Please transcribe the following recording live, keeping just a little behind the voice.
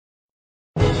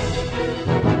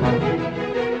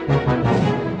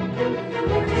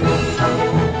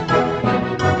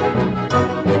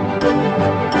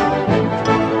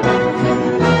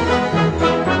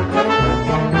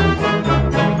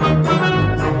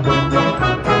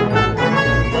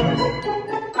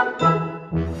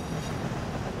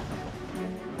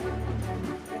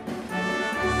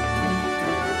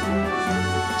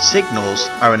Signals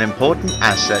are an important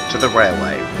asset to the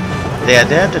railway. They are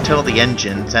there to tell the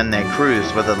engines and their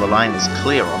crews whether the line is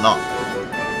clear or not.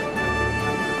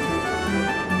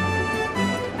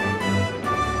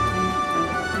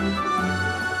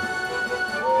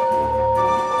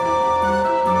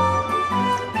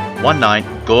 One night,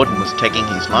 Gordon was taking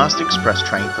his last express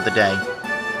train for the day.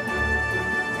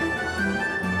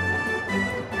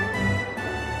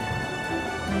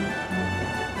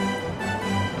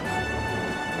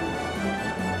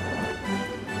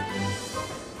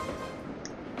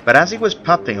 But as he was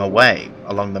puffing away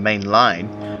along the main line,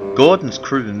 Gordon's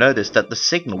crew noticed that the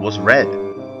signal was red.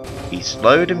 He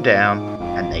slowed him down,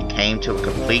 and they came to a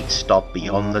complete stop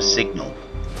beyond the signal.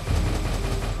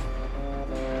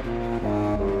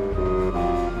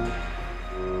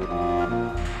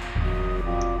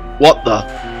 "What the?"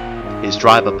 his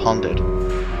driver pondered.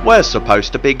 "We're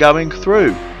supposed to be going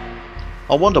through.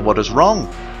 I wonder what is wrong."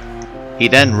 He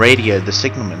then radioed the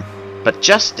signalman, but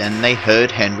just then they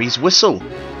heard Henry's whistle,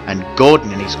 and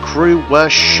Gordon and his crew were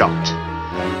shocked.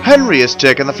 "Henry has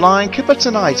taken the flying kipper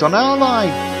tonight on our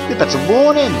line. You better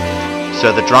warn him."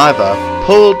 So the driver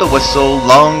pulled the whistle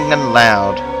long and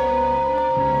loud.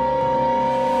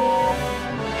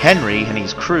 Henry and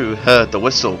his crew heard the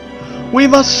whistle. "We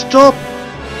must stop!"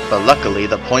 But luckily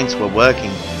the points were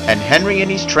working, and Henry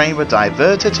and his train were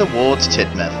diverted towards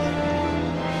Tidmouth.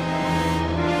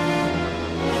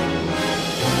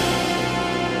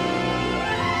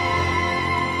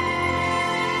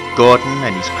 Gordon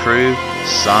and his crew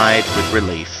sighed with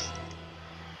relief.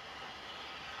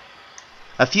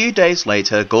 A few days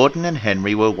later, Gordon and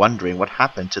Henry were wondering what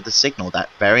happened to the signal that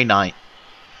very night.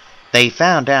 They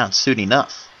found out soon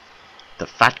enough. The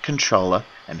Fat Controller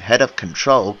and Head of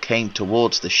Control came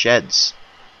towards the sheds.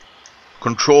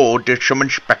 "Control did some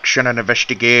inspection and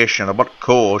investigation of what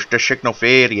caused the signal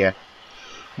failure.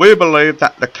 We believe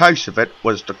that the cause of it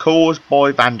was caused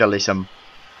by vandalism.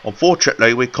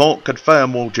 Unfortunately, we can't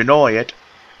confirm or deny it,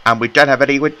 and we don't have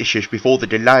any witnesses before the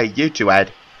delay you two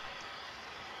had."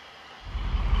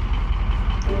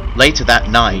 Later that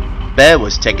night, Bear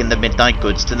was taking the midnight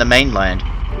goods to the mainland.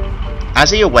 As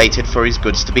he awaited for his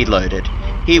goods to be loaded,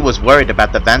 he was worried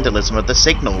about the vandalism of the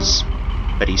signals,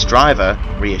 but his driver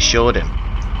reassured him.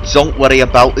 "Don't worry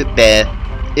about it, Bear.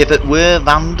 If it were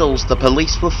vandals, the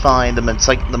police will find them and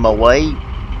take them away."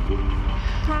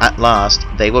 At last,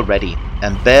 they were ready,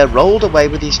 and Bear rolled away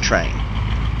with his train.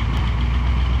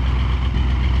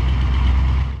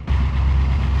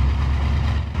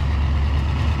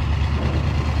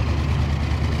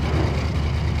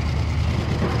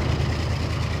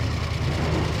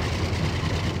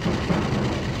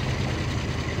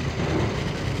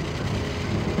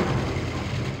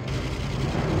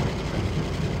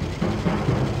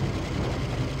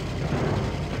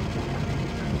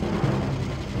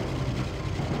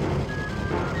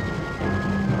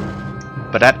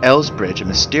 But at Elsbridge, a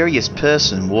mysterious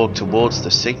person walked towards the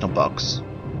signal box.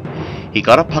 He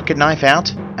got a pocket knife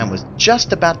out and was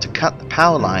just about to cut the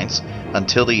power lines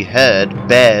until he heard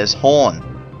Bear's horn.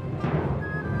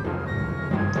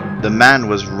 The man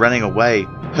was running away,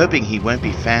 hoping he won't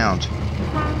be found.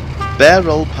 Bear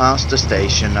rolled past the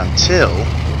station until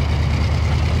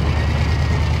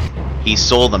he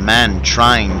saw the man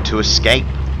trying to escape.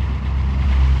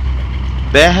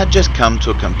 Bear had just come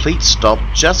to a complete stop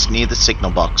just near the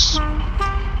signal box.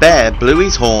 Bear blew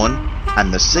his horn,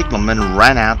 and the signalman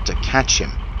ran out to catch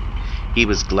him. He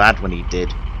was glad when he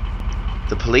did.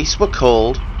 The police were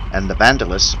called, and the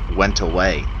vandalists went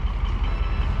away.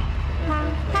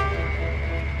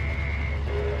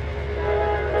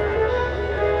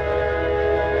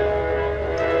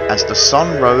 As the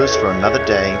sun rose for another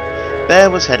day, Bear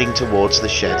was heading towards the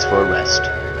sheds for a rest.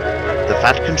 The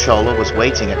Fat Controller was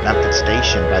waiting at Mattel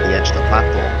Station by the edge of the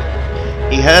platform.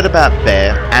 He heard about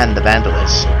Bear and the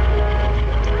vandalists.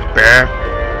 "Bear,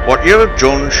 what you have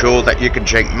done shows that you can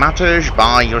take matters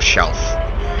by yourself.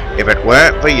 If it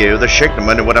weren't for you, the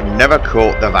signalman would have never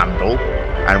caught the vandal,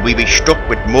 and we'd be stuck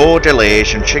with more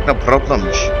delays and signal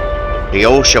problems." He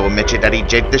also admitted that he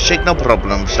did the signal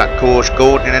problems that caused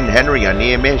Gordon and Henry a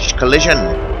near-miss collision.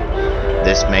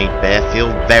 This made Bear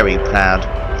feel very proud.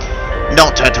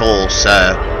 "Not at all,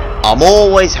 sir. I'm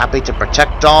always happy to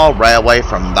protect our railway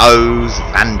from those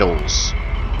vandals."